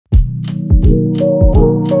Hi,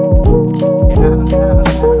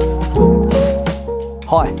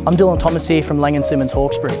 I'm Dylan Thomas here from Laing+Simmons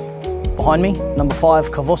Hawkesbury. Behind me, number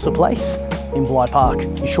 5 Carvossa Place in Bligh Park.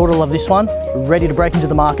 You're sure to love this one. We're ready to break into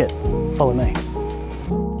the market. Follow me.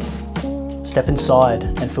 Step inside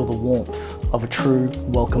and feel the warmth of a true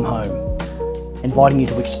welcome home, inviting you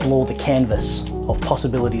to explore the canvas of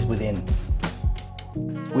possibilities within.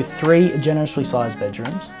 With 3 generously sized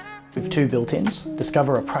bedrooms, with 2 built-ins,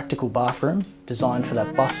 discover a practical bathroom designed for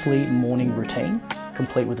that bustly morning routine,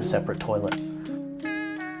 complete with a separate toilet.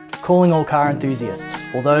 Calling all car enthusiasts,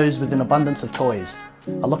 or those with an abundance of toys,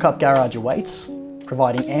 a lock-up garage awaits,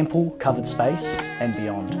 providing ample covered space and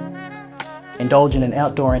beyond. Indulge in an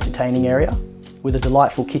outdoor entertaining area with a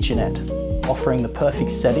delightful kitchenette, offering the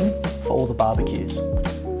perfect setting for all the barbecues.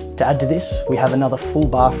 To add to this, we have another full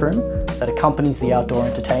bathroom that accompanies the outdoor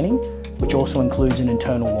entertaining, which also includes an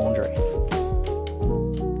internal laundry.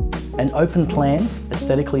 An open plan,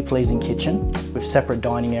 aesthetically pleasing kitchen with separate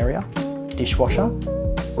dining area, dishwasher,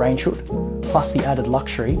 range hood, plus the added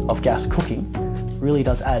luxury of gas cooking really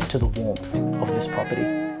does add to the warmth of this property.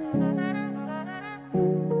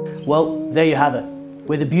 Well, there you have it,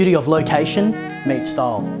 where the beauty of location meets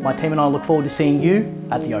style. My team and I look forward to seeing you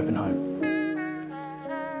at the open home.